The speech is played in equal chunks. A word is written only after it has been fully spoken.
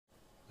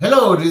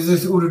Hello, this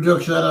is Udo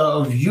Dirkschneider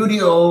of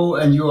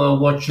UDO, and you are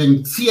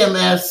watching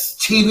CMS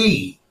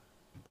TV.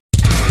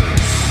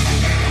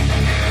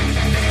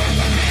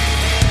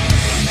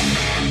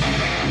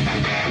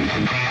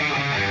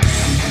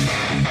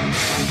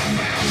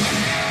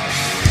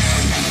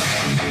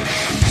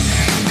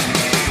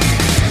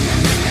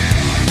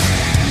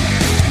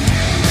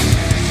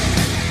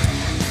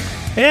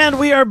 And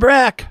we are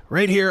back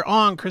right here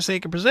on Chris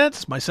Aiken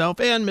Presents, myself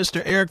and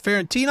Mr. Eric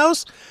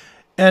Ferentinos.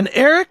 And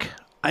Eric,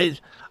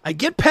 I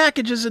get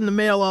packages in the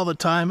mail all the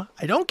time.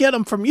 I don't get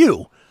them from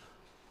you,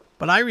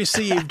 but I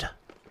received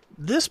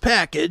this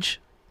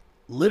package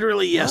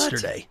literally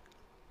yesterday.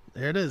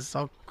 There it is,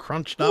 all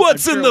crunched up.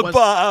 What's in the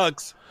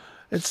box?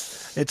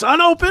 It's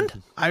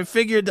unopened. I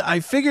figured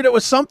it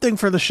was something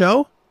for the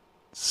show.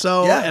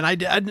 So Yeah.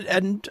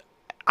 and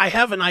I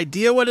have an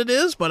idea what it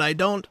is, but I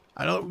don't.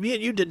 Me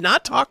and you did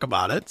not talk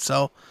about it,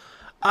 so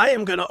I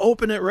am going to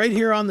open it right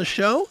here on the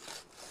show,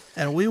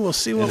 and we will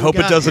see what. And hope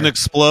it doesn't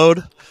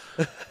explode.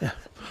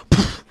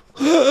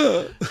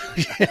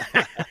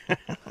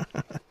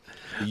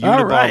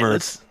 All right,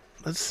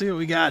 let's see what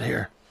we got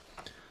here.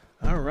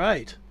 All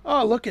right.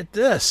 Oh, look at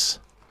this.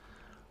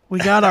 We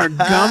got our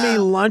gummy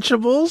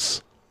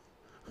Lunchables.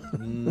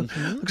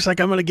 Looks like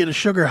I'm going to get a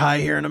sugar high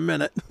here in a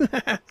minute.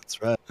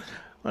 That's right.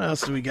 What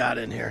else do we got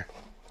in here?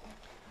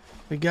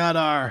 We got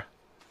our...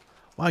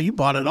 Wow, you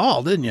bought it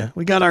all, didn't you?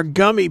 We got our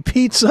gummy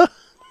pizza.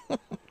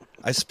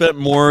 I spent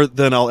more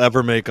than I'll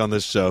ever make on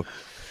this show.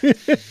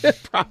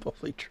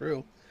 Probably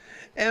true.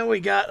 And we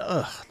got...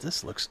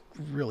 this looks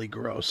really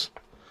gross.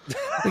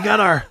 We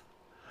got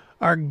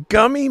our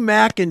gummy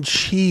mac and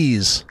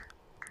cheese.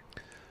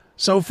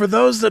 So for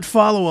those that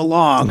follow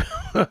along,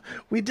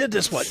 we did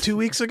this, 2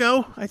 weeks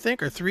ago, I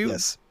think, or 3?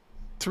 Yes.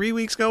 3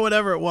 weeks ago,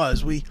 whatever it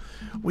was.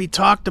 We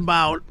talked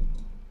about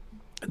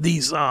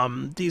these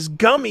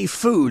gummy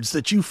foods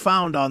that you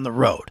found on the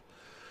road,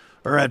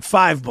 or at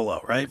Five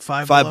Below, right?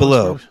 Five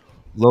Below,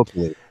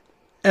 locally.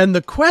 And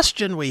the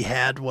question we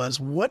had was,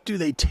 what do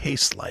they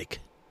taste like?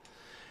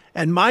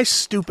 And my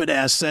stupid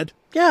ass said,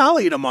 yeah, I'll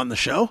eat them on the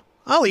show.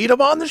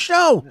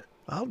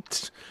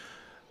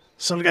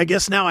 So I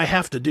guess now I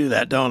have to do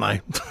that, don't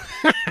I?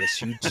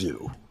 Yes, you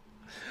do.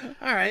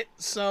 All right,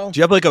 so... Do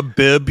you have like a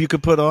bib you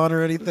could put on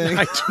or anything?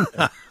 I do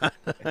not.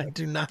 I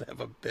do not have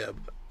a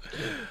bib.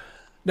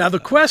 Now, the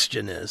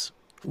question is,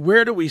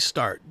 where do we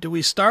start? Do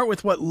we start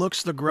with what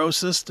looks the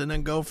grossest and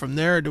then go from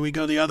there, or do we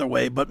go the other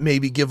way, but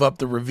maybe give up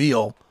the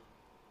reveal?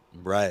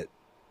 Right.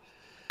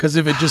 Because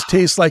if it just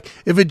tastes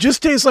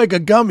like a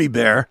gummy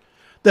bear,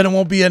 then it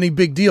won't be any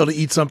big deal to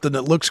eat something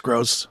that looks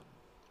gross.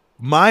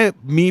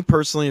 Me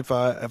personally, if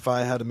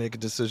I had to make a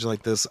decision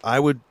like this, I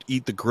would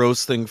eat the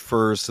gross thing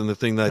first, and the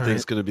thing that I think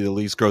is going to be the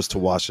least gross to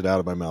wash it out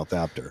of my mouth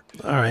after.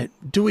 All right.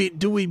 Do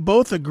we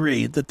both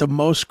agree that the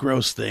most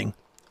gross thing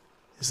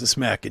is this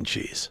mac and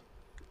cheese?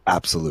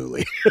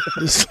 Absolutely.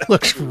 This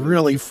looks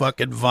really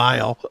fucking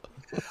vile.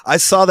 I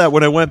saw that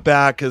when I went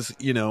back because,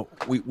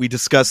 we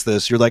discussed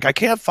this. You're like, I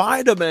can't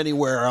find them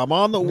anywhere. I'm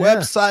on the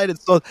website. And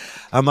so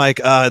I'm like,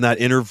 and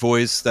that inner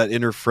voice, that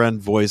inner friend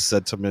voice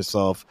said to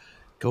myself,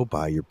 go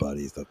buy your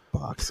buddies the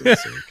boxes.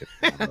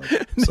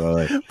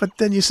 But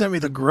then you sent me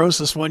the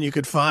grossest one you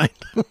could find.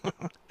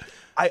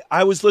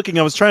 I was looking.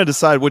 I was trying to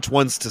decide which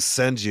ones to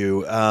send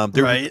you.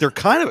 They're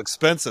kind of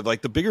expensive.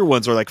 Like the bigger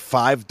ones are like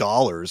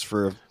 $5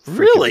 for a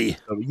really.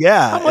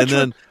 Yeah,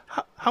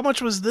 how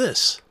much was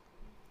this?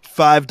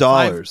 $5.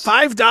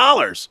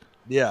 $5.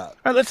 Yeah. All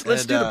right,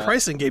 let's do the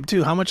pricing game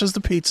too. How much is the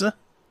pizza?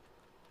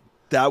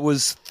 That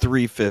was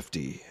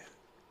 $3.50.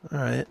 All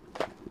right.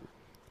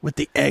 With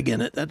the egg in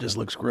it, that just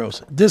looks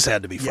gross. This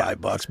had to be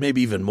 $5,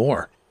 maybe even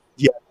more.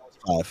 Yeah,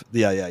 $5.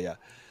 Yeah.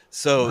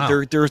 So wow.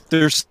 they're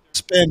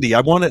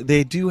spendy.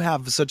 They do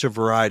have such a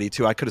variety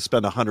too. I could have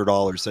spent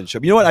 $100 since. You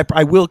know what?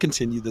 I will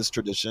continue this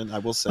tradition. I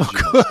will send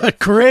you.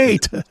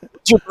 Great.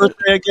 It's your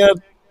birthday again.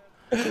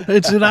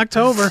 It's in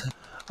October.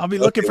 I'll be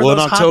looking for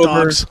those hot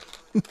dogs.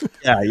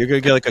 Yeah, you're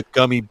gonna get like a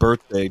gummy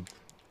birthday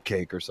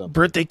cake or something.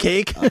 Birthday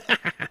cake.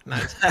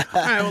 Nice. All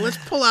right. Well, let's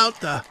pull out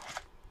the.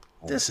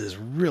 This is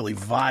really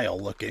vile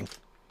looking.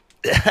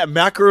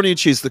 Macaroni and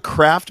cheese, the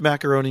Kraft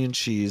macaroni and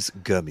cheese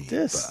gummy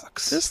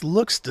box. This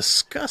looks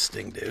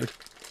disgusting, dude.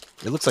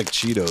 It looks like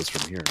Cheetos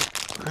from here.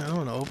 I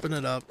want to open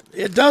it up.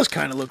 It does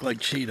kind of look like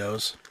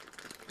Cheetos.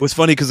 It was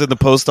funny because in the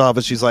post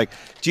office, she's like,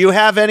 do you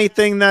have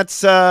anything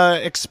that's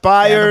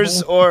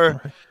expires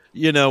or,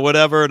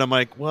 whatever? And I'm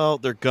like, well,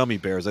 they're gummy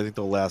bears. I think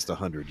they'll last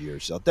 100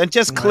 years. So then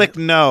just click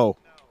no.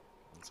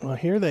 Well,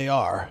 here they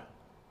are.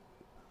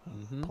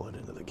 Pull it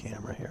into the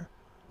camera here.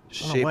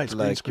 Shaped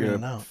like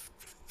your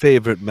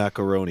favorite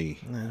macaroni.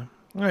 Yeah.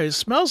 All right, it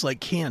smells like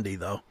candy,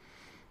 though.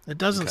 It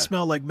doesn't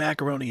smell like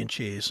macaroni and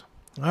cheese.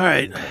 All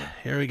right,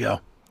 here we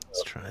go.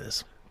 Let's try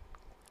this.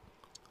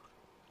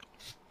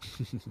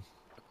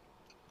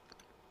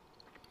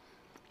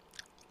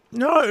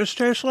 No, it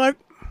tastes like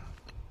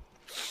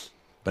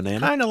banana.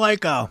 Kind of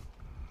like a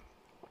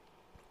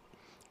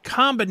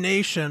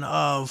combination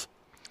of,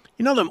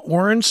 them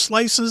orange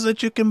slices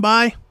that you can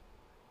buy?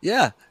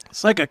 Yeah.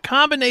 It's like a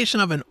combination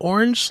of an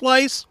orange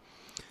slice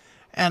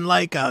and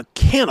like a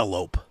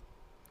cantaloupe.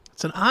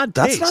 It's an odd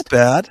taste. That's not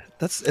bad.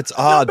 It's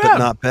odd, but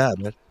not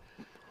bad. Right?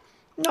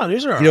 No,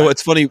 these are all You know, right.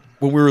 it's funny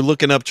when we were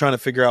looking up trying to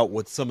figure out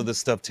what some of this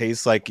stuff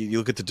tastes like. You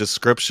look at the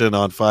description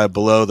on Five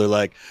Below. They're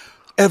like,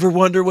 "Ever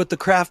wonder what the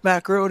Kraft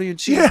macaroni and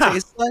cheese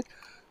tastes like?"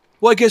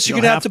 Well, I guess you're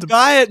gonna have to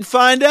buy it and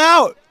find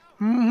out.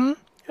 Mm-hmm.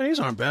 Yeah, these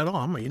aren't bad at all.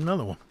 I'm gonna eat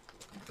another one.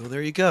 Well,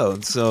 there you go.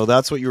 And so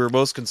that's what you were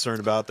most concerned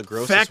about. The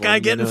grossest Fat guy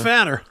one, getting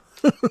fatter.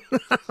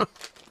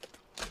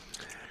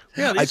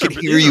 Yeah, I can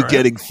hear you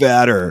getting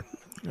fatter.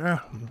 Yeah,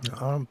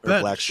 I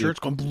bet. Black Shirt's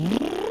going.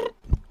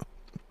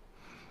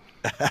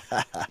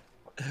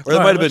 Or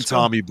that might have been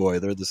Tommy Boy.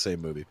 They're the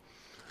same movie.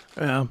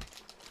 Yeah,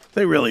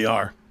 they really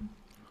are.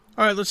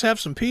 All right, let's have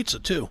some pizza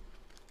too.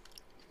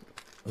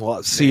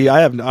 Well, see,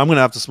 I'm going to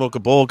have to smoke a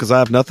bowl because I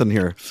have nothing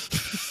here.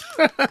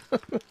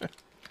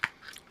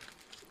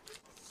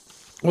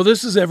 Well,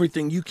 this is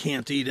everything you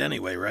can't eat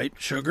anyway, right?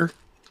 Sugar.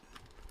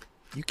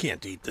 You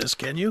can't eat this,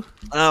 can you?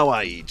 Oh,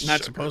 I eat.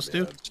 Not supposed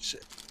to.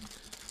 Shit.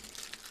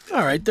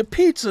 All right, the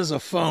pizza's a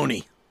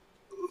phony.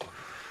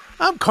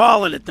 I'm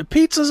calling it. The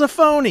pizza's a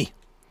phony.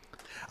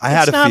 I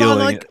had a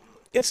feeling.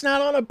 It's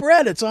not on a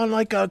bread. It's on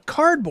like a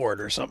cardboard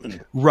or something.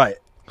 Right.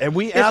 And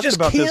we asked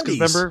about this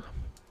because remember,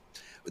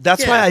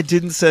 that's why I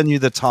didn't send you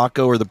the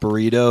taco or the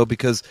burrito,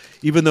 because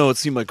even though it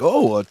seemed like,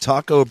 oh, a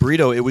taco, a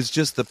burrito, it was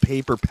just the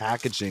paper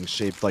packaging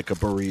shaped like a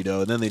burrito,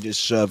 and then they just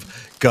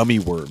shove gummy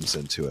worms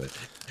into it.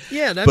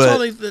 Yeah, that's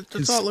all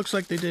it looks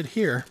like they did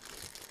here.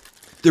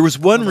 There was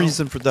one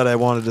reason for that I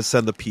wanted to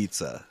send the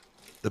pizza.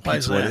 The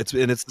pizza one. It's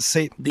the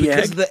same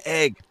because of the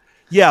egg.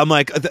 Yeah, I'm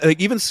like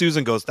even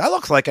Susan goes, that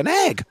looks like an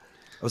egg.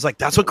 I was like,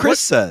 that's what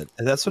Chris said.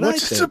 And that's what I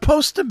think. What's it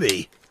supposed to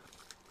be?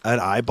 An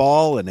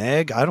eyeball, an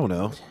egg? I don't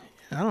know.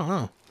 I don't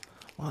know.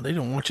 Well, they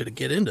don't want you to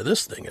get into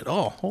this thing at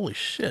all. Holy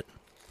shit.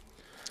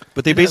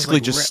 But they basically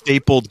just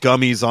stapled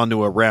gummies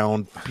onto a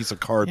round piece of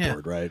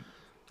cardboard, right?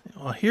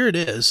 Well, here it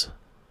is.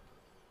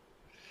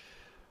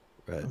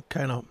 Right.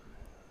 Kind of.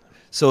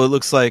 So it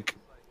looks like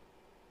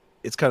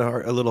it's kind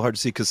of a little hard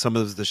to see because some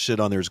of the shit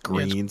on there is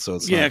green. So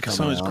it's because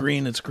some is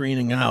green. It's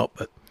greening out.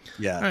 But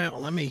yeah. All right.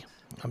 Well,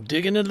 I'm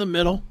digging into the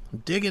middle.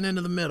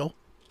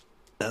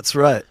 That's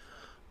right.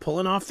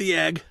 Pulling off the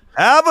egg.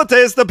 Have a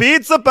taste of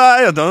pizza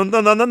pie.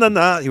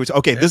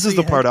 Okay, this is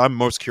the part I'm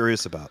most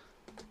curious about.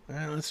 All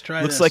right, let's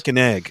try Looks like an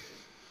egg.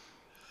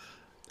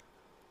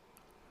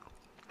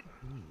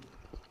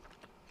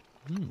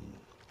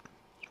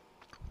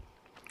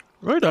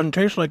 Really doesn't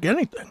taste like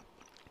anything.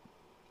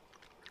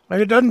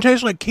 Like, it doesn't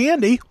taste like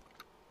candy.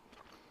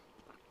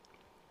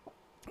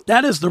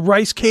 That is the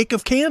rice cake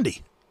of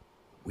candy.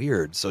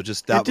 Weird. So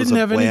just that was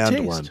a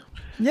bland one.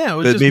 Yeah, it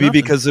was but just maybe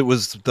nothing. because it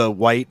was the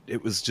white,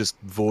 it was just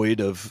void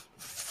of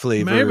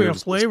flavor. Maybe a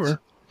flavor.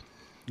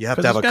 You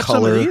have to have a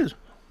color. You've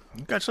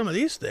got some of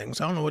these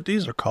things. I don't know what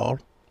these are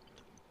called.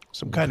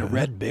 Some kind of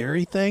red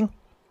berry thing.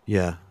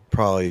 Yeah,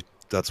 probably.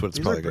 That's what it's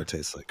probably going to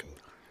taste like.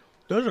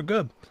 Those are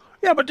good.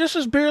 Yeah, but this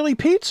is barely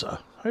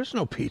pizza. There's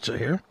no pizza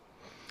here.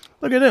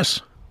 Look at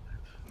this.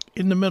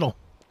 In the middle.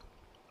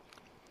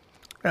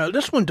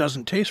 This one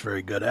doesn't taste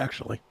very good,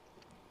 actually.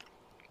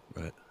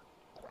 Right.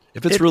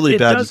 If it's really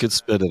bad, you could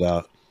spit it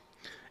out.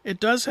 It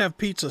does have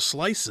pizza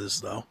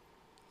slices, though.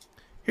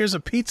 Here's a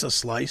pizza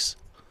slice.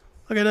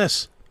 Look at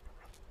this.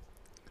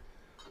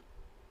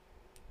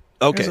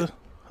 Okay. Here's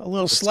a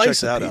little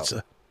slice of pizza.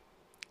 Out.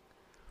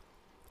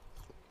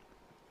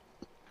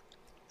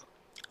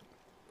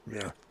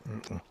 Yeah.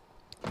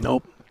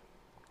 Nope.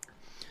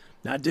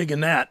 Not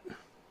digging that.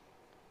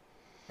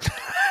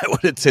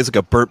 What it tastes like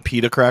a burnt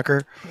pita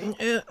cracker?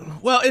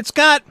 Well, it's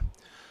got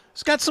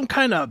some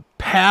kind of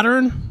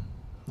pattern.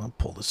 I'll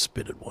pull the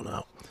spitted one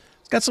out.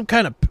 It's got some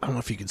kind of, I don't know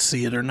if you can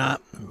see it or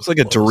not. It's like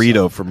a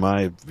Dorito from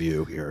my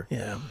view here.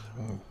 Yeah.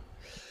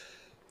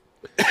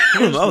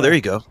 Oh, there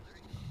you go.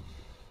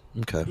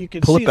 Okay. You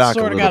can pull see it back a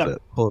sort of little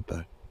bit. Pull it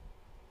back.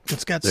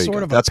 It's got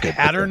sort of a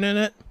pattern in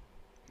it.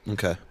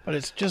 Okay. But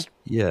it's just,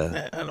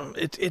 yeah. I don't.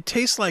 It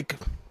tastes like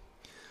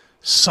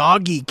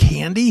soggy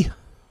candy.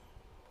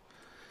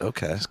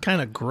 Okay. It's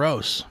kind of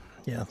gross.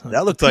 Yeah.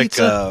 That looked like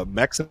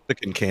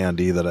Mexican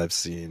candy that I've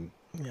seen.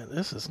 Yeah,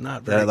 this is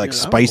not very that like good.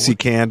 spicy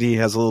candy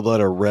has a little bit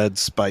of red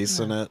spice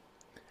in it.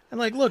 And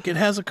like, look, it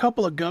has a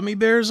couple of gummy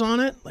bears on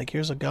it. Like,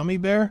 here's a gummy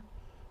bear,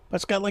 but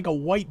it's got like a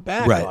white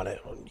back on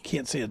it. You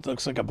can't see it.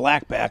 Looks like a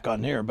black back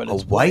on there, but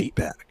it's a white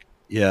back.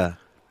 Yeah.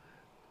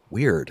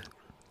 Weird.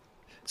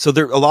 So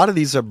a lot of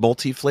these are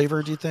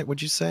multi-flavored, do you think?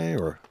 Would you say,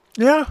 or?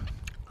 Yeah.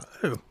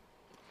 Ew.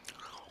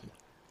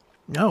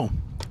 No.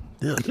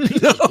 This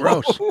is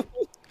gross.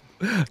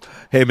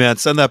 Hey man,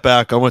 send that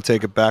back. I want to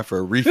take it back for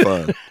a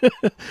refund.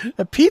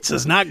 The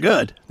pizza's not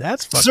good.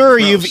 That's fucking Sir,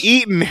 gross. you've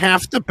eaten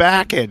half the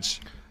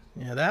package.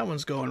 Yeah, that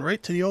one's going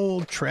right to the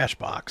old trash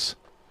box.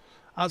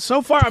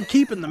 So far, I'm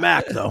keeping the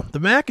Mac though.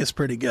 The Mac is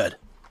pretty good.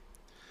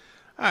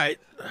 All right,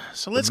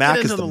 so let's the Mac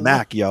get into is the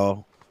Mac,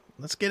 y'all.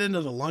 Let's get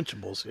into the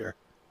Lunchables here.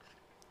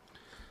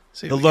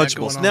 The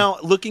Lunchables. Now,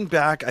 looking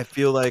back, I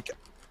feel like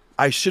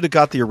I should have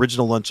got the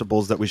original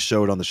Lunchables that we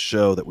showed on the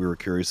show that we were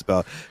curious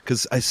about,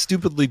 because I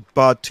stupidly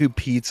bought 2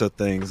 pizza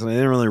things and I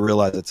didn't really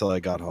realize it until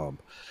I got home.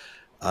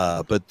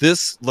 But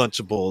this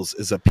Lunchables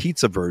is a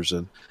pizza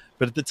version.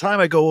 But at the time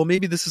I go, well,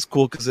 maybe this is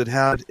cool because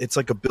it's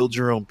like a build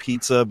your own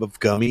pizza of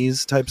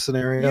gummies type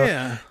scenario.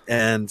 Yeah.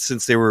 And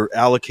since they were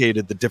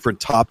allocated the different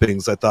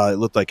toppings, I thought it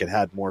looked like it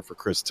had more for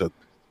Chris to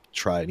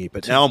try and eat.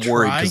 But now I'm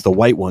worried because the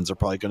white ones are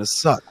probably going to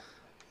suck.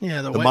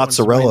 Yeah, the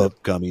mozzarella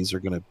gummies are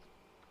going to.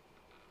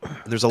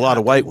 There's a lot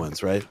of white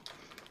ones, right?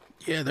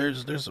 Yeah,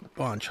 there's a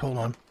bunch. Hold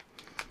on.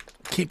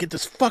 Can't get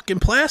this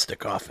fucking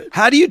plastic off it.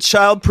 How do you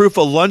childproof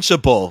a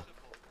Lunchable?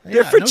 Yeah,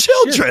 they're for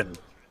children.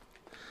 Shit.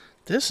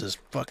 This is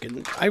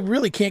fucking... I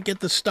really can't get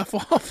this stuff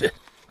off it.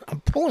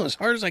 I'm pulling as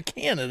hard as I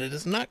can, and it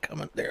is not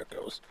coming. There it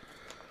goes.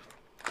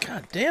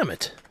 God damn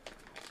it.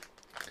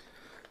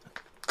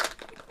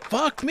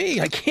 Fuck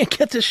me. I can't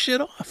get this shit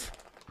off.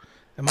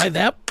 Am I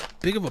that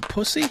big of a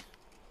pussy?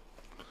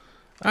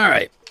 All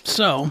right.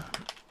 So...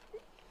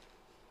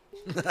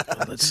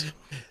 let's...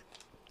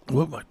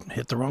 Whoop, I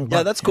hit the wrong button.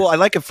 Yeah, that's cool. I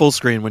like it full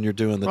screen when you're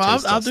doing the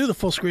taste I'll test. do the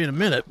full screen in a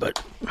minute,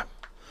 but...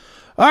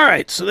 All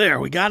right, so there.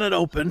 We got it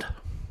opened.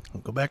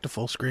 We'll go back to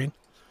full screen.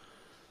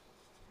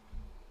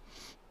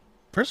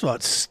 First of all,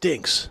 it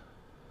stinks.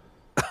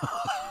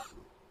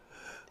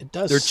 It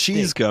does. They're stink.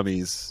 cheese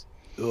gummies.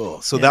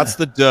 Ugh. So that's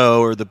the dough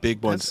or the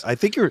big ones. I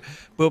think you're,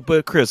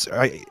 but Chris,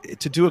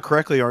 to do it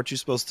correctly, aren't you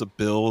supposed to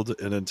build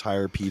an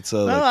entire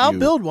pizza? Well, I'll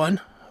build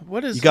one.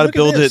 What is? You got to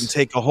build it and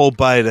take a whole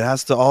bite. It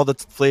has to. All the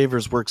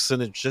flavors work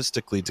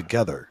synergistically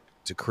together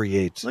to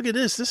create. Look at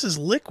this. This is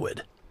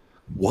liquid.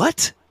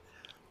 What?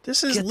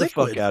 This is Get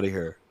liquid. the fuck out of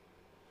here.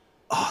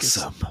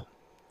 Awesome.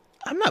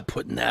 I'm not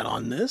putting that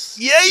on this.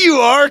 Yeah, you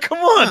are. Come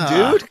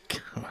on, dude.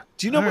 Come on.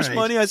 Do you know how much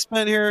money I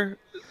spent here?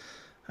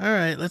 All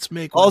right, let's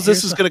make all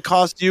this is going to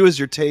cost you is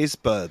your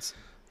taste buds.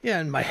 Yeah,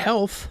 and my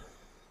health.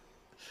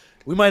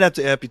 We might have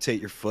to amputate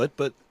your foot,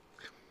 but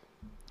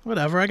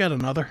whatever. I got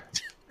another.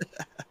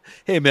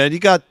 Hey, man, you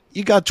got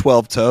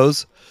 12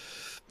 toes.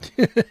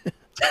 Here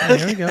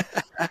we go.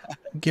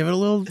 Give it a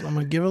little. I'm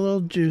gonna give it a little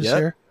juice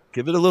here.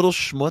 Give it a little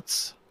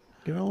schmutz.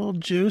 Give it a little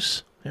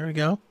juice. There we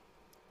go.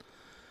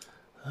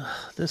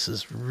 This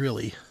is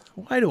really...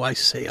 Why do I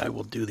say I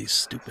will do these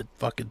stupid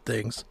fucking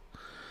things?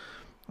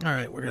 All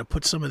right, we're going to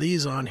put some of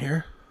these on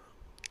here.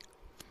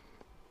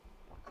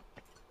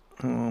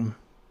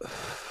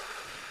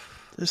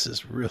 This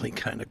is really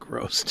kind of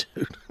gross,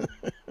 dude.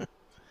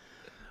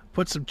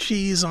 Put some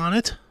cheese on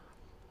it.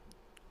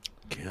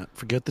 Can't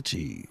forget the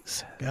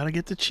cheese. Got to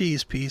get the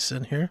cheese piece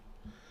in here.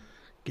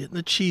 Getting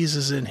the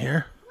cheeses in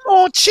here.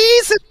 More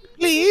cheese,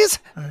 please.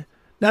 All right.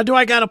 Now, do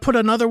I got to put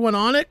another one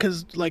on it?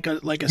 Because like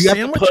a you sandwich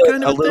have to put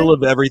kind of a little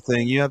of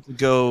everything. You have to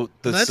go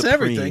that's Supreme.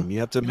 Everything. You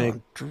have to make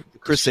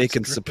Chris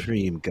Aiken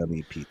Supreme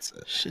gummy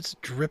pizza. Shit's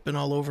dripping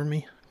all over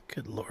me.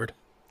 Good Lord.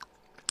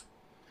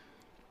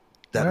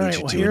 That all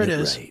means right, you're here doing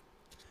it is. Right.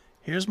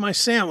 Here's my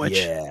sandwich.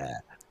 Yeah.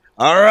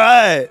 All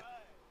right.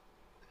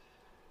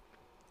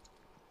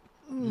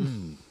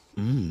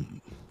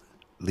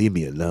 Leave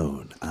me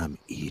alone. I'm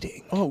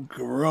eating. Oh,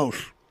 gross.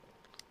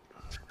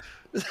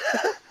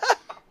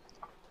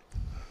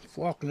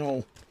 Fuck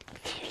no.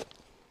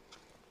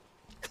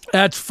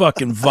 That's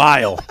fucking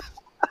vile.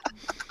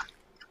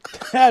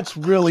 That's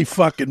really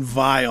fucking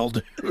vile,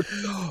 dude.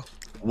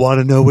 Want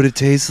to know what it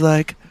tastes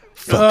like?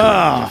 Fuck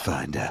around and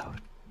find out.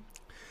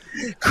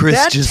 Chris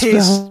that just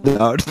tastes, found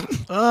out.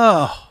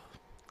 Oh.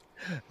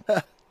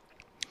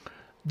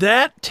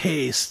 That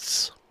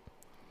tastes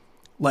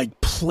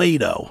like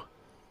Play-Doh.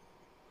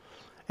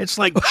 It's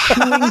like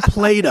chewing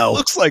Play-Doh.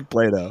 Looks like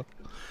Play-Doh.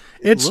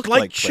 It's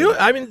like chew.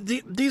 I mean,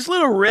 these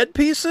little red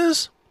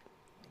pieces,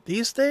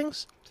 these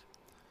things,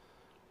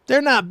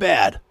 they're not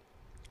bad.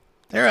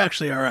 They're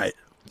actually all right.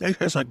 They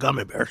taste like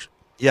gummy bears.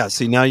 Yeah.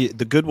 See, now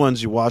the good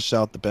ones, you wash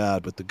out the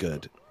bad with the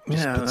good.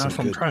 Just that's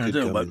what I'm trying to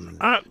do. But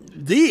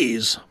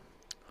these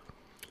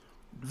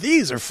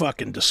are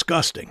fucking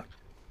disgusting.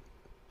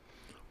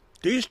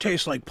 These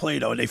taste like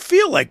Play-Doh, and they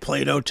feel like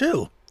Play-Doh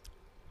too.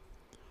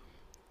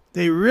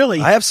 They really...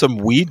 I have some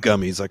weed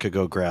gummies I could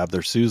go grab.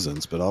 They're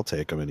Susan's, but I'll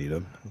take them and eat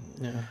them.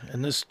 Yeah,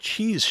 and this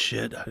cheese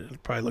shit,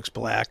 it probably looks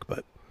black,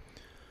 but...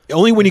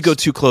 Only when you go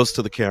too close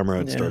to the camera,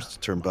 it starts to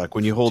turn black.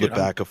 When you hold it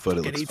back a foot,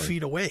 it looks 8 fine.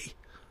 feet away.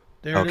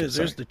 There it is.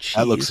 There's the cheese.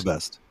 That looks the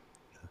best.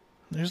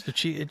 There's the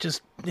cheese. It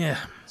just, yeah.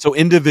 So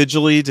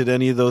individually, did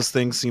any of those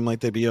things seem like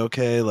they'd be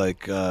okay?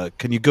 Like,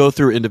 can you go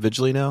through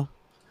individually now?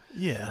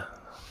 Yeah.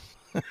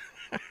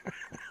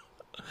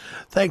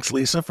 Thanks,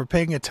 Lisa, for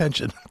paying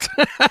attention.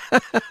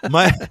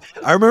 I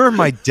remember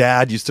my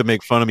dad used to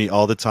make fun of me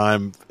all the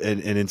time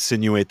and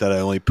insinuate that I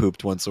only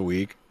pooped once a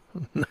week.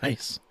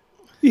 Nice.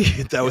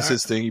 That was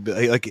his thing. He'd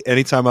be like,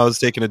 anytime I was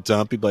taking a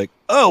dump, he'd be like,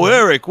 "Oh,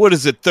 Eric, what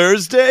is it,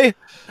 Thursday?"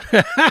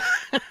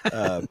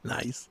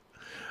 Nice.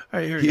 All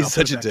right, here we go. He's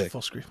such a dick.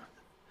 Full screen.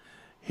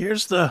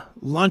 Here's the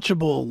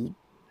Lunchable.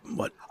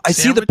 What? I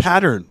see the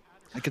pattern.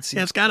 I can see.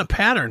 Yeah, it's got a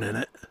pattern in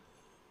it,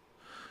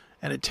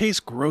 and it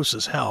tastes gross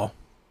as hell.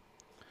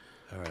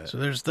 All right. So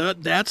there's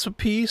that's a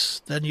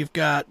piece. Then you've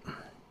got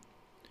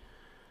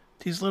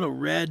these little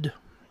red,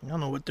 I don't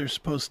know what they're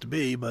supposed to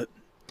be, but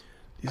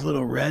these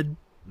little red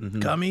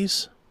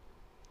gummies.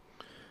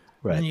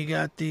 Right. And you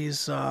got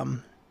these, I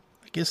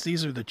guess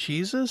these are the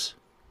cheeses.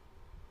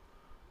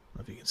 I don't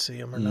know if you can see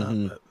them or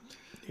not, but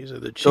these are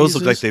the cheeses. Those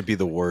look like they'd be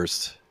the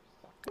worst.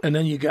 And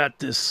then you got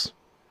this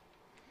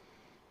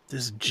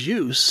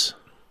juice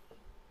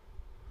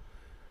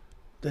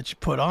that you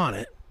put on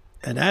it,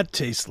 and that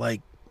tastes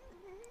like,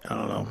 I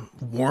don't know,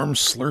 warm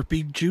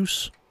Slurpee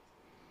juice.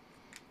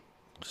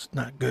 It's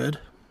not good.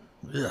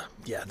 Ugh.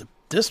 Yeah,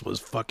 this was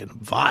fucking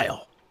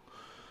vile.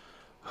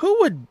 Who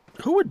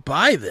would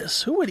buy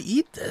this? Who would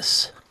eat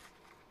this?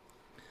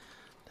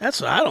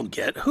 That's what I don't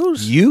get.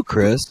 Who's you,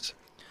 Chris?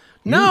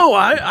 No,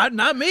 I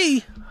not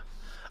me.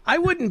 I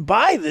wouldn't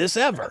buy this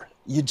ever.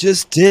 You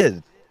just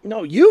did.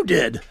 No, you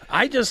did.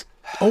 I just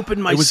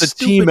opened my. It was a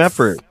team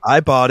effort. I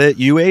bought it.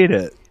 You ate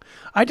it.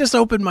 I just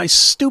opened my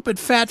stupid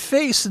fat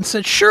face and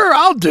said, "Sure,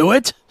 I'll do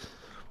it.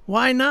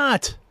 Why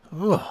not?"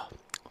 Ugh.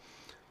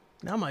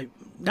 Now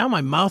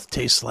my mouth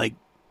tastes like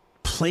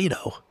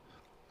Play-Doh.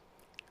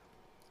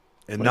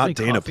 And What, not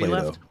Dana coffee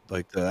Play-Doh, left?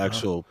 like the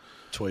actual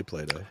toy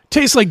Play-Doh.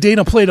 Tastes like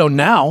Dana Play-Doh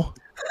now.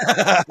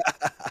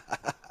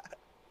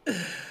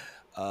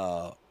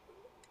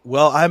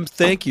 Well,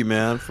 thank you,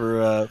 man,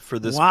 for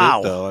this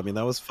Wow. bit, though. I mean,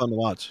 that was fun to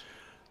watch.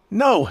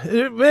 No,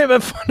 it may have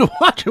been fun to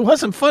watch. It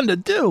wasn't fun to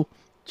do.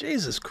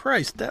 Jesus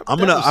Christ! I'm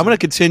gonna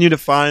continue to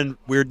find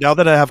weird. Now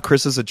that I have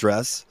Chris's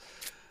address,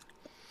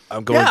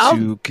 I'm going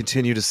to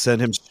continue to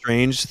send him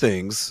strange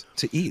things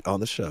to eat on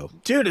the show.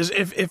 Dude,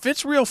 if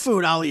it's real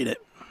food, I'll eat it.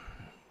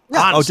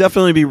 Yeah, I'll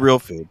definitely be real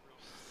food.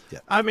 Yeah.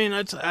 I mean,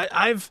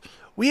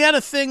 we had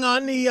a thing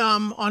on the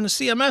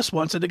CMS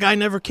once, and the guy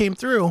never came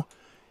through.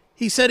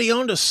 He said he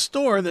owned a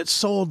store that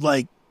sold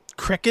like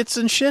crickets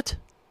and shit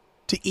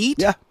to eat.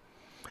 Yeah.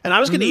 And I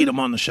was gonna eat them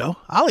on the show.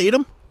 I'll eat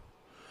them.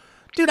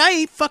 Dude, I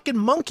ate fucking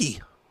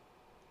monkey.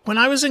 When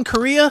I was in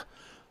Korea,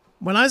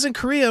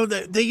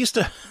 they used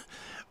to,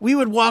 we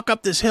would walk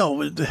up this hill.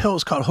 The hill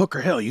is called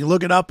Hooker Hill. You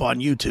look it up on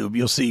YouTube,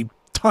 you'll see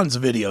tons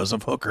of videos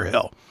of Hooker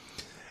Hill.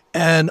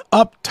 And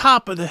up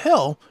top of the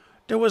hill,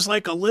 there was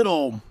like a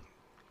little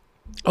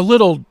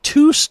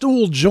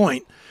 2-stool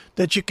joint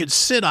that you could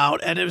sit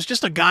out, and it was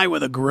just a guy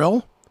with a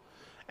grill.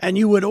 And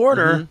you would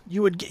order,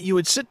 you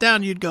would sit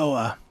down, you'd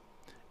go,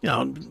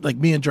 like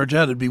me and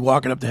Georgette would be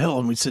walking up the hill,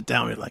 and we'd sit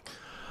down, and we'd like,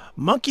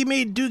 monkey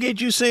meat, duge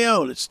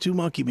juseo. It's 2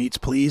 monkey meats,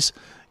 please.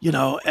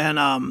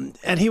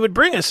 And he would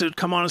bring us, it would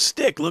come on a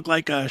stick, look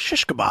like a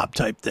shish kebab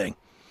type thing.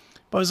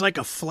 But it was like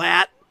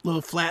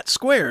little flat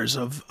squares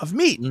of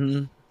meat.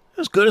 Mm-hmm. It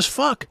was good as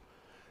fuck.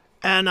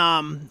 And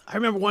I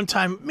remember one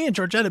time, me and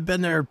Georgette had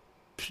been there.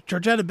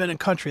 Georgette had been in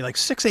country like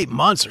 6-8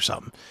 months or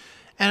something.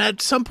 And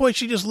at some point,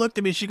 she just looked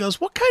at me and she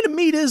goes, "What kind of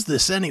meat is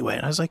this anyway?"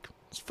 And I was like,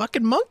 "It's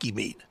fucking monkey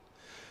meat."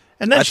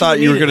 And then I thought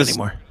you were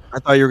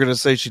gonna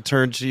say she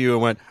turned to you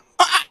and went,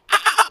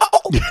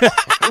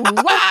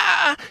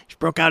 she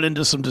broke out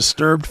into some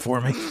Disturbed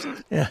for me.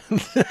 Yeah.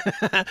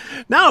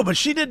 No, but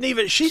she didn't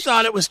even, she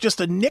thought it was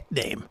just a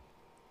nickname.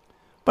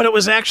 But it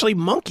was actually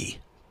monkey.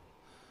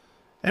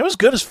 It was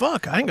good as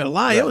fuck. I ain't gonna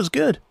lie, It was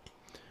good.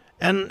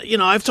 And,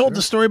 I've told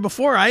the story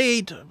before. I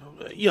ate,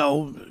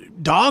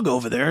 dog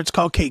over there. It's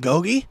called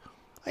Kgogi.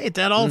 I ate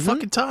that all the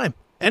fucking time.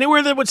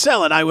 Anywhere that would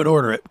sell it, I would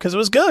order it because it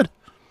was good. A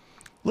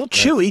little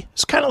chewy.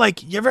 It's kind of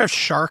like, you ever have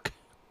shark?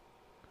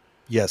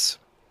 Yes.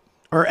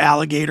 Or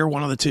alligator,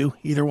 one of the two,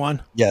 either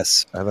one.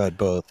 Yes, I've had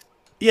both.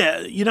 Yeah,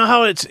 you know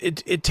how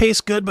it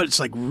tastes good, but it's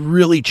like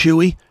really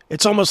chewy.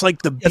 It's almost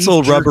like the beef it's a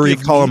little rubbery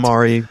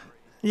calamari.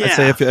 Yeah. I'd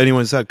say if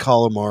anyone's had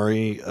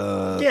calamari,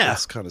 yeah,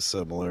 it's kind of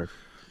similar.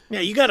 Yeah,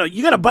 you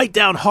gotta bite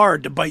down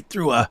hard to bite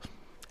through an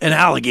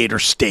alligator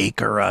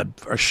steak or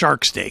a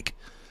shark steak,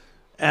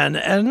 and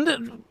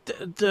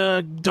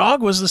the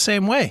dog was the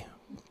same way.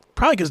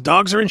 Probably because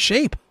dogs are in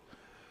shape.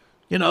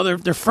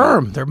 They're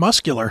firm, they're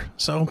muscular,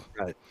 so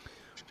right.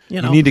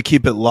 You need to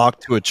keep it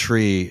locked to a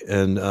tree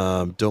and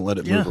don't let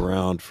it move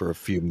around for a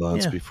few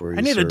months before you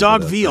I need a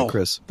dog veal.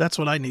 Chris. That's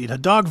what I need. A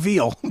dog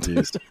veal.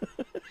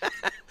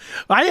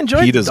 I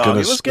enjoyed Peta's the dog.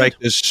 Gonna strike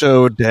this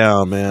show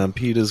down, man.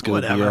 Peta's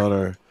going to be on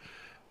our...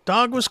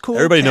 Dog was cool.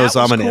 Everybody knows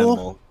I'm an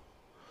cool.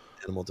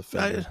 animal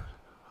defender.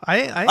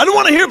 I don't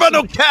want to hear about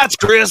no cats,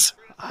 Chris.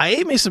 I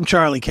ate me some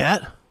Charlie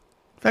cat.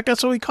 In fact,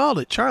 that's what we called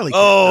it, Charlie cat.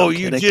 Oh,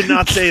 you did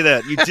not say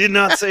that. You did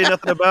not say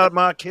nothing about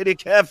my kitty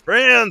cat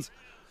friends.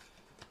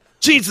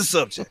 Change the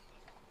subject.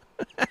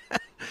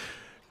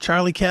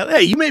 Charlie cat.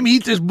 Hey, you made me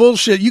eat this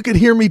bullshit. You could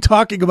hear me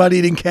talking about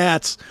eating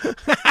cats.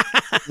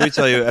 Let me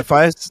tell you, if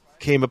I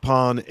came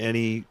upon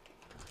any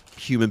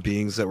human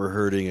beings that were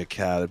hurting a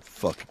cat, I'd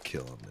fucking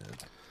kill them,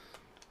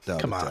 man.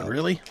 Come on,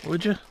 really?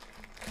 Would you?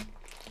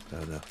 I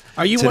don't know.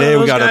 Are you Today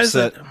one of those we got guys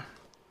upset.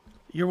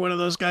 You're one of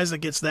those guys that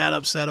gets that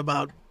upset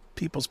about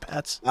people's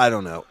pets? I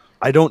don't know.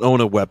 I don't own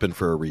a weapon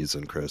for a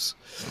reason, Chris.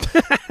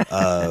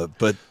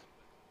 But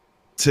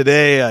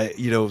today,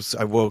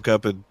 I woke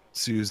up and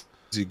Susie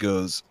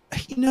goes,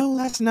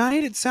 last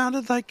night it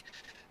sounded like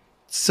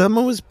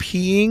someone was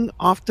peeing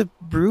off the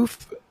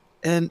roof,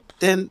 and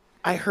then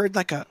I heard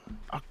like a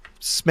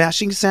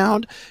smashing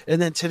sound. And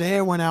then today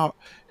I went out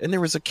and there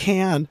was a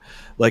can,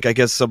 like I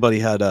guess somebody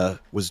had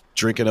was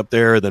drinking up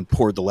there and then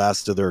poured the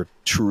last of their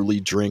Truly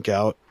drink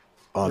out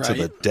onto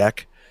the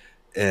deck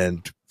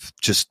and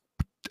just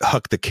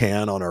hucked the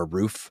can on our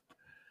roof.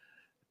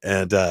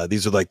 And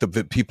these are like the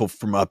people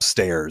from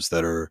upstairs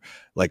that are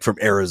like from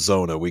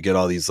Arizona. We get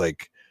all these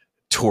like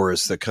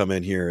tourists that come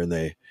in here and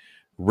they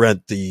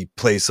rent the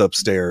place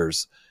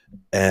upstairs.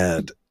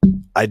 And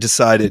I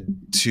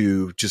decided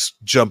to just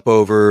jump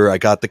over. I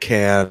got the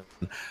can.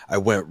 I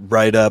went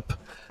right up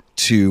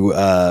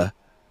to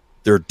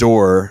their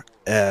door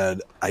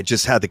and I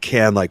just had the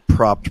can like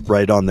propped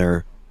right on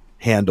their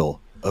handle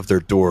of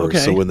their door. Okay.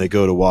 So when they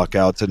go to walk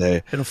out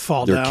today, it'll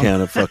fall their down. Can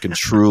of fucking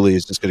Truly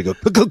is just going to go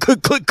click,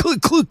 click, click,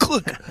 click, click,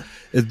 click.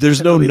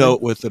 There's no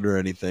note with it or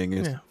anything.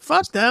 Yeah.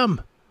 Fuck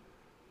them.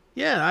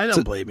 Yeah, I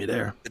don't blame you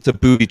there. It's a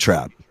booby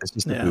trap. It's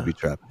just a booby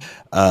trap.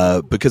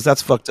 Because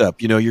that's fucked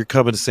up. You know, you're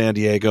coming to San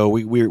Diego.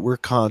 We're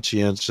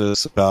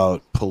conscientious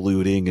about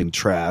polluting and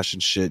trash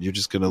and shit. You're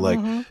just going to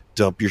like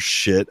dump your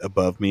shit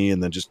above me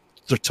and then just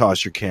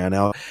toss your can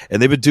out. And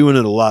they've been doing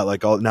it a lot.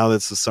 Like now that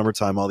it's the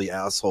summertime, all the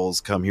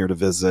assholes come here to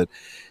visit.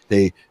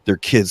 Their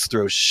kids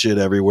throw shit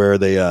everywhere.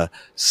 They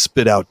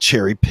spit out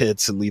cherry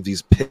pits and leave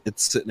these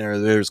pits sitting there.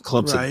 There's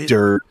clumps of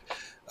dirt,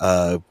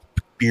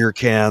 beer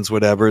cans,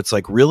 whatever. It's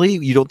like, really?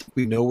 You don't think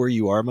we know where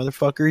you are,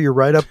 motherfucker? You're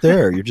right up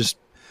there. You're just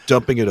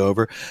dumping it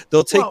over.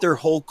 They'll take their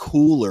whole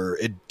cooler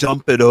and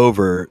dump it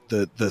over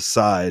the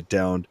side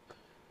down.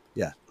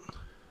 Yeah.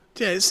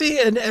 Yeah. See,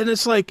 and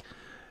it's like,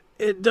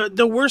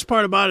 the worst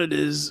part about it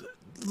is,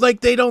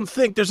 like, they don't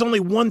think there's only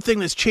one thing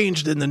that's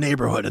changed in the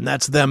neighborhood, and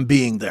that's them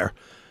being there.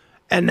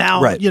 And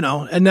now,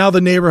 and now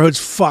the neighborhood's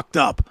fucked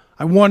up.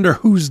 I wonder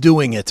who's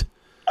doing it.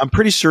 I'm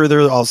pretty sure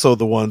they're also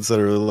the ones that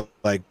are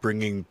like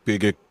bringing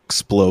big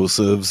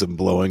explosives and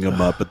blowing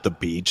them up at the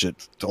beach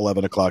at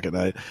 11 o'clock at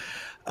night.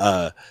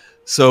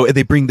 So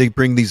they bring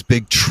these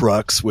big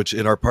trucks, which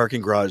in our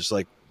parking garage,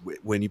 like,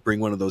 when you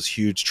bring one of those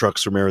huge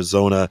trucks from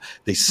Arizona,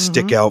 they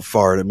stick out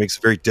far and it makes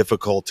it very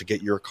difficult to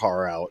get your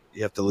car out.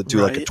 You have to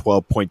do like a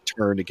 12-point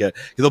turn to get,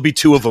 there'll be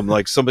two of them,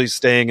 like somebody's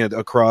staying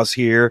across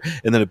here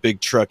and then a big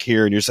truck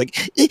here. And you're just like,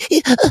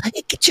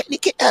 trying to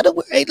get out of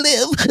where I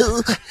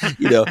live.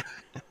 You know,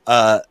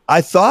 I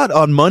thought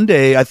on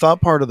Monday,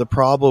 part of the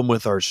problem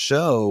with our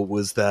show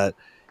was that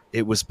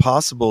it was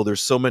possible.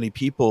 There's so many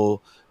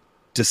people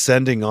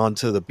descending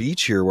onto the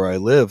beach here where I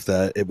live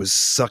that it was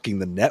sucking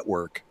the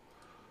network.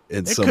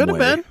 It could have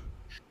been,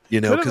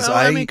 you know,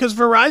 because because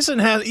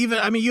Verizon has you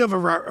have a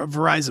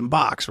Verizon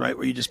box, right?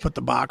 Where you just put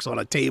the box on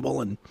a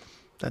table and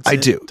that's I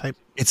do.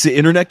 It's the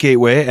internet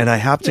gateway, and I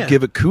have to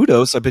give it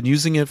kudos. I've been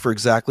using it for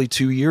exactly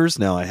 2 years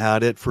now. I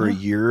had it for a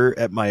year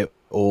at my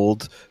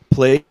old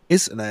place,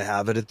 and I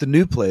have it at the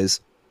new place.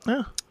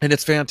 Yeah. And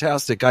it's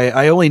fantastic.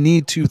 I only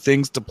need two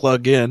things to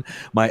plug in: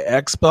 my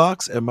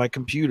Xbox and my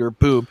computer.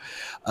 Boom.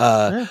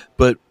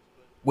 But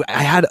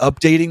I had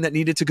updating that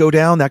needed to go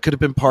down. That could have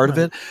been part of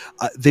it.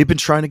 They've been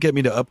trying to get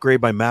me to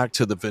upgrade my Mac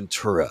to the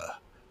Ventura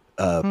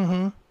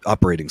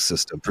operating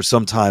system for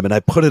some time, and I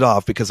put it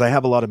off because I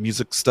have a lot of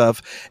music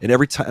stuff, and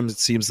every time it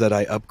seems that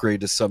I upgrade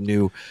to some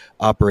new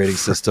operating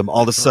system,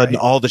 all of a sudden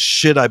all the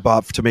shit I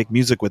bought to make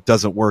music with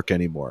doesn't work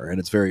anymore, and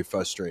it's very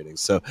frustrating.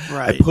 So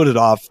I put it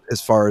off as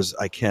far as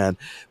I can.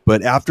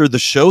 But after the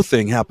show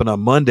thing happened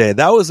on Monday,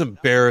 that was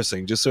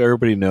embarrassing. Just so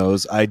everybody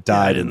knows, I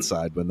died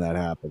inside when that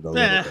happened a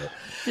little bit.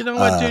 You know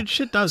what, dude?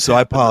 Shit does. So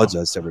I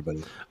apologize to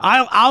everybody.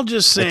 I'll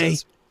just say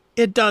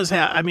it does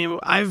have. I mean,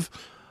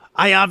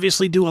 I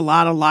obviously do a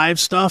lot of live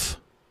stuff,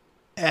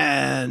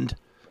 and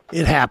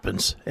it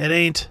happens.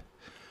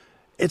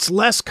 It's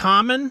less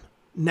common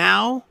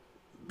now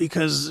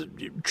because,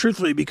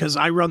 truthfully, because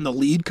I run the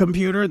lead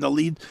computer.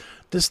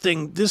 This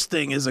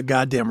thing is a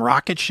goddamn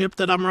rocket ship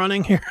that I'm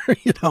running here.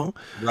 You know,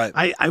 right?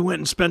 I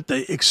went and spent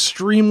the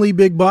extremely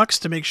big bucks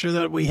to make sure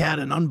that we had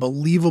an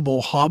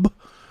unbelievable hub.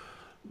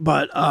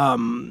 But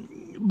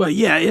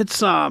yeah,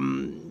 it's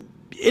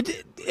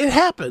it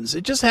happens.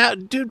 It just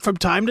dude. From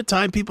time to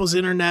time, people's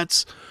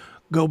internets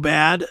go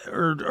bad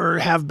or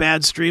have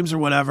bad streams or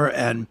whatever,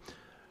 and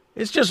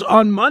it's just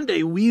on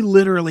Monday we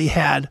literally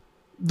had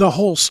the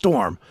whole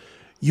storm.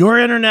 Your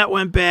internet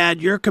went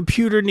bad. Your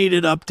computer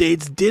needed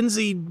updates.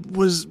 Dinsey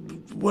was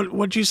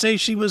what'd you say?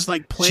 She was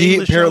like playing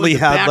the show in the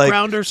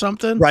background or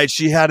something. Right.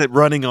 She had it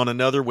running on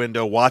another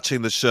window,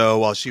 watching the show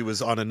while she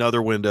was on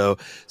another window.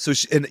 So,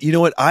 and you know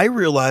what? I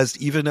realized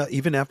even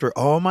after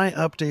all my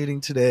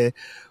updating today,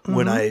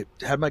 when I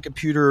had my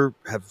computer,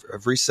 have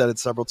reset it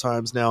several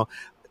times now.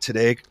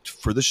 Today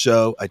for the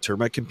show, I turn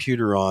my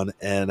computer on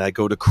and I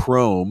go to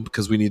Chrome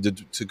because we need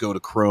to go to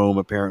Chrome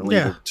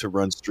apparently to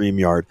run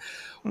StreamYard.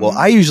 Well,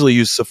 I usually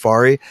use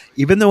Safari.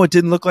 Even though it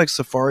didn't look like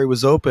Safari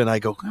was open, I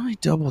go, let me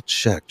double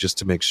check just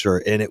to make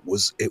sure. And it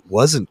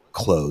wasn't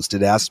closed.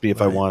 It asked me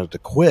if I wanted to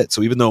quit.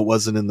 So even though it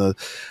wasn't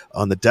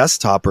on the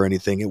desktop or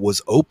anything, it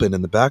was open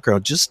in the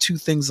background. Just two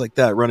things like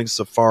that, running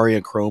Safari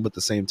and Chrome at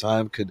the same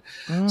time could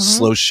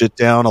slow shit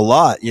down a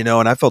lot, you know,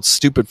 and I felt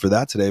stupid for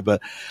that today.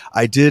 But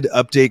I did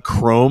update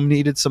Chrome Chrome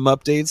needed some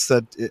updates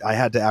that I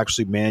had to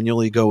actually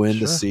manually go in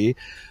to see.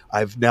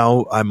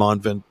 I'm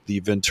on the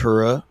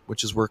Ventura,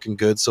 which is working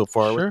good so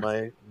far with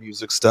my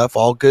music stuff.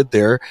 All good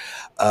there.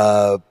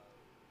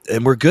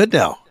 And we're good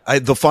now.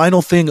 The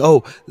final thing,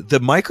 the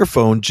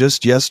microphone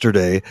just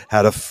yesterday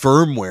had a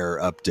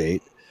firmware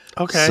update.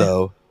 Okay.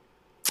 So,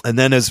 and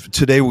then as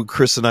today, when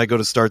Chris and I go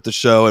to start the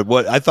show, and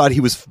what I thought he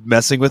was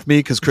messing with me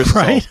because Chris,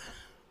 right?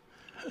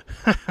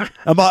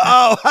 I'm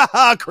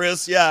like,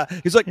 Chris, yeah.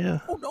 He's like,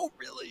 oh no,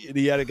 really? And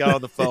he had a guy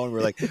on the phone.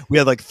 We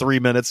had like 3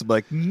 minutes. I'm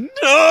like,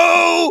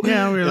 no.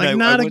 Yeah, we were like,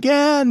 not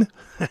again.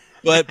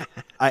 But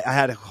I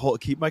had to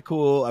keep my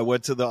cool. I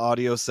went to the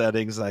audio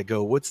settings and I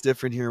go, what's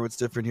different here? What's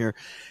different here?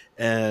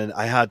 And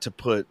I had to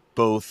put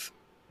both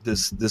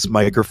this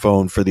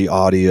microphone for the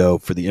audio,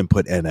 for the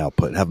input and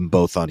output, have them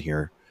both on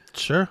here.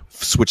 Sure.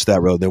 Switch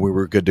that road. Then we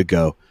were good to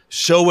go.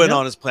 Show went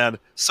on as planned.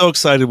 So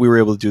excited we were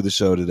able to do the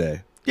show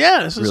today.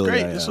 Yeah, this is really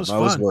great. This was fun. I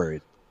was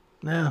worried.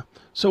 Yeah.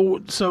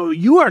 So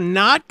you are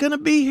not going to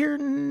be here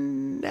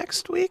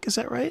next week, is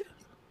that right?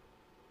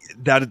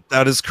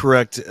 That is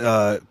correct.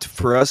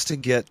 For us to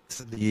get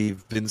to the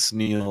Vince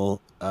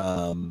Neil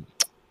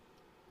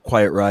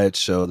Quiet Riot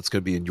show that's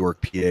going to be in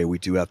York, PA, we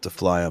do have to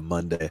fly on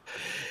Monday.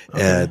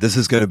 Okay. And this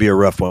is going to be a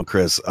rough one,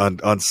 Chris.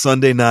 On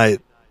Sunday night,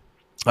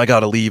 I got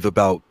to leave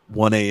about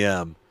 1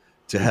 a.m.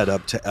 to head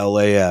up to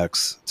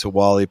LAX to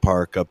Wally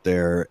Park up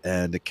there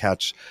and to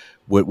catch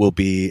what will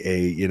be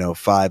a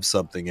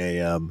 5-something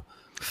a.m.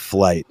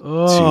 flight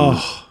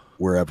to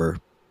wherever.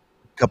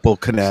 Couple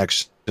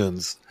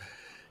connections.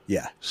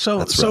 Yeah.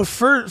 So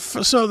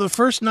the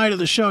first night of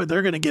the show,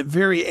 they're going to get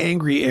very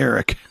angry,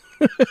 Eric,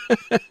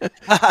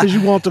 because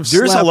you won't have slept.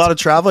 There's a lot of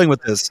traveling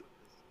with this.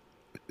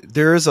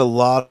 There is a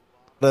lot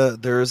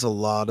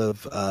of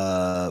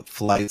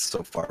flights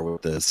so far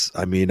with this.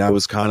 I mean, I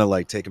was kind of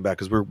like taken back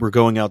because we're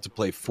going out to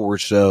play 4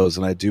 shows,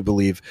 and I do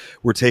believe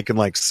we're taking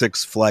like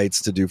 6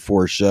 flights to do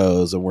 4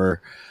 shows, and we're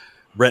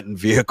renting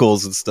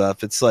vehicles and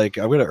stuff. It's like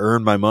I'm going to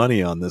earn my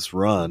money on this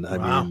run. I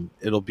mean,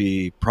 it'll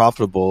be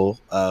profitable,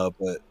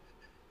 but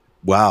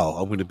wow,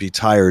 I'm going to be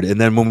tired.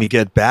 And then when we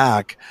get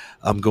back,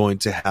 I'm going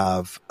to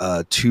have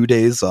 2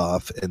 days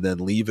off and then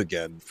leave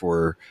again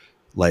for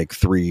like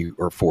 3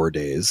 or 4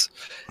 days.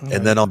 Okay.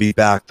 And then I'll be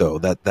back though.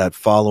 That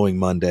following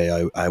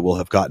Monday, I will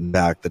have gotten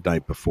back the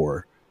night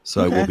before.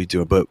 So I will be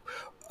doing, but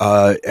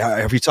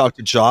have you talked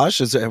to Josh?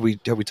 Have we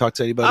talked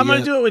to anybody? I'm going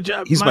to do it with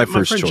Josh. He's my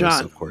first choice,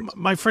 John, of course.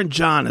 My friend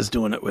John is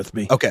doing it with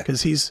me. Okay.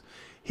 Because he's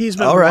been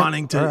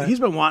wanting to,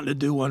 he's been wanting to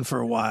do one for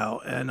a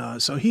while.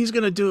 And so he's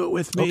going to do it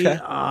with me.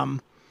 Okay.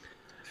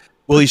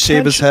 Will he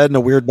shave his head in a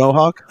weird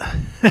mohawk?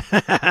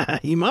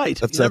 He might.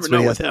 That's never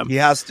know with him. He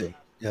has to.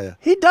 Yeah.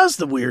 He does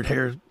the weird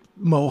hair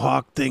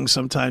mohawk thing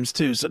sometimes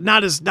too. So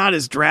not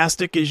as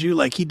drastic as you.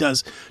 Like he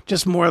does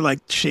just more like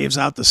shaves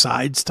out the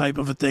sides type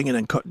of a thing, and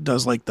then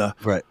does like the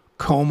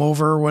comb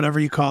over or whatever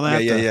you call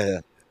that.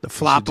 Yeah. The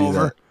flop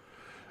over. That.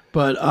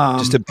 But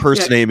just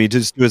impersonate me.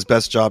 Just do his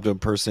best job to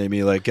impersonate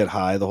me. Like get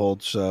high the whole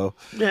show.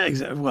 Yeah,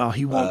 exactly. Well,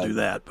 he won't do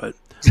that, but.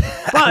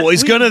 Well,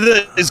 he's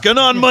gonna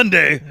on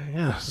Monday.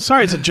 Yeah,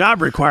 sorry, it's a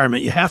job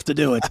requirement. You have to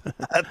do it.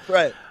 That's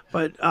right.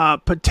 But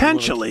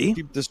potentially,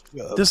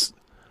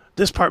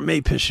 this part may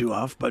piss you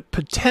off, but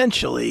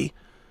potentially,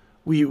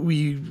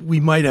 we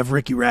might have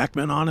Ricky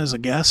Rackman on as a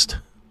guest.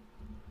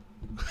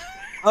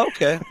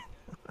 Okay.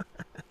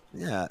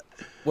 Yeah.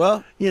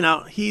 Well,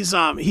 he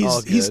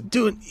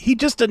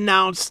just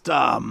announced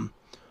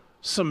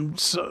some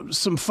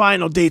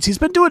final dates. He's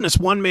been doing this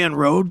one-man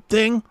road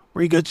thing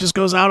where he just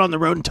goes out on the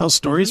road and tells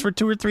stories for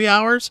 2 or 3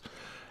 hours.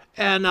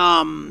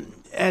 And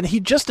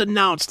he just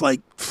announced like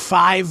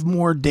 5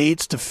 more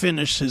dates to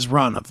finish his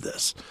run of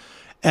this.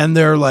 And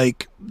they're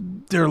like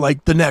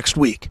the next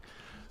week.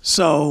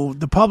 So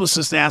the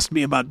publicist asked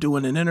me about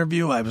doing an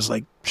interview. I was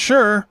like,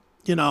 sure,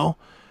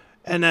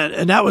 and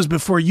that was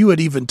before you had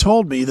even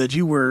told me that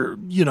you were,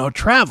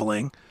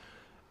 traveling.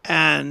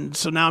 And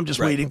so now I'm just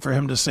waiting for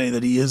him to say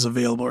that he is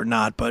available or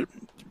not. But,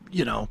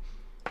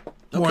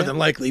 more than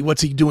likely,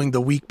 what's he doing the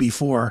week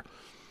before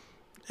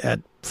at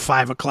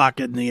 5:00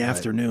 in the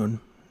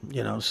afternoon?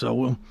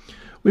 So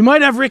we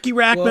might have Ricky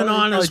Rackman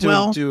on as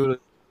well. Go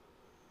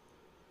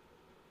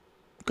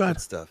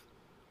ahead. Stuff.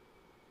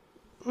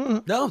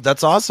 No,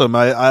 that's awesome.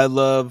 I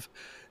love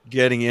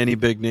getting any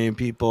big name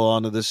people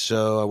onto this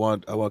show. I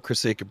want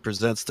Chris Aiken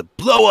Presents to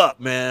blow up,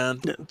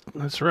 man.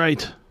 That's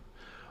right.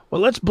 Well,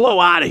 let's blow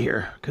out of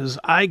here because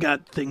I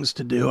got things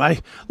to do.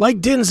 I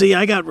like Dinsey.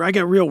 I got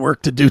real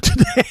work to do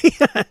today.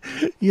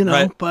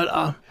 Right.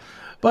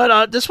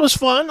 But this was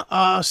fun.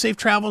 Safe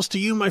travels to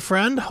you, my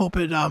friend. Hope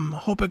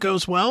it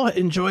goes well.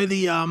 Enjoy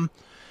the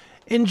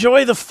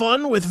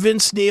fun with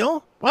Vince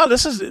Neil. Wow,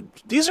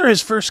 these are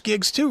his first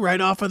gigs too,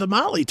 right off of the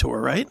Motley tour,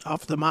 right?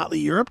 Off the Motley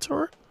Europe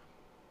tour.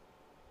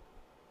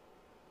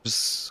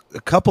 Just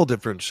a couple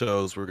different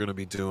shows we're going to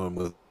be doing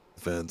with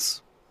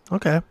Vince.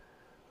 Okay.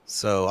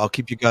 So I'll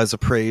keep you guys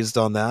appraised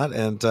on that,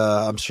 and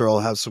I'm sure I'll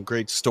have some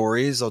great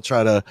stories. I'll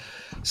try to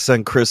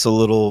send Chris a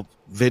little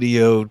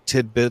video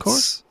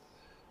tidbits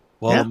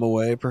while I'm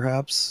away,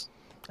 perhaps.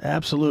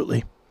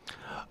 Absolutely.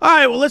 All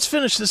right, well, let's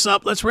finish this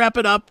up. Let's wrap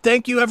it up.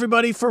 Thank you,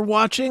 everybody, for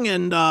watching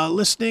and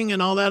listening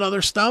and all that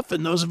other stuff.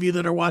 And those of you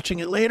that are watching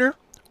it later,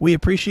 we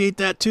appreciate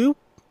that, too,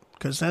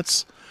 because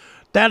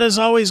that is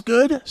always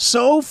good.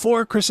 So,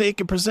 for Chris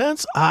Aiken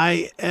Presents,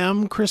 I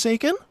am Chris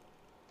Aiken.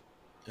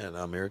 And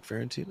I'm Eric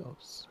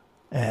Ferentinos.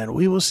 And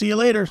we will see you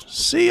later.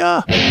 See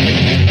ya!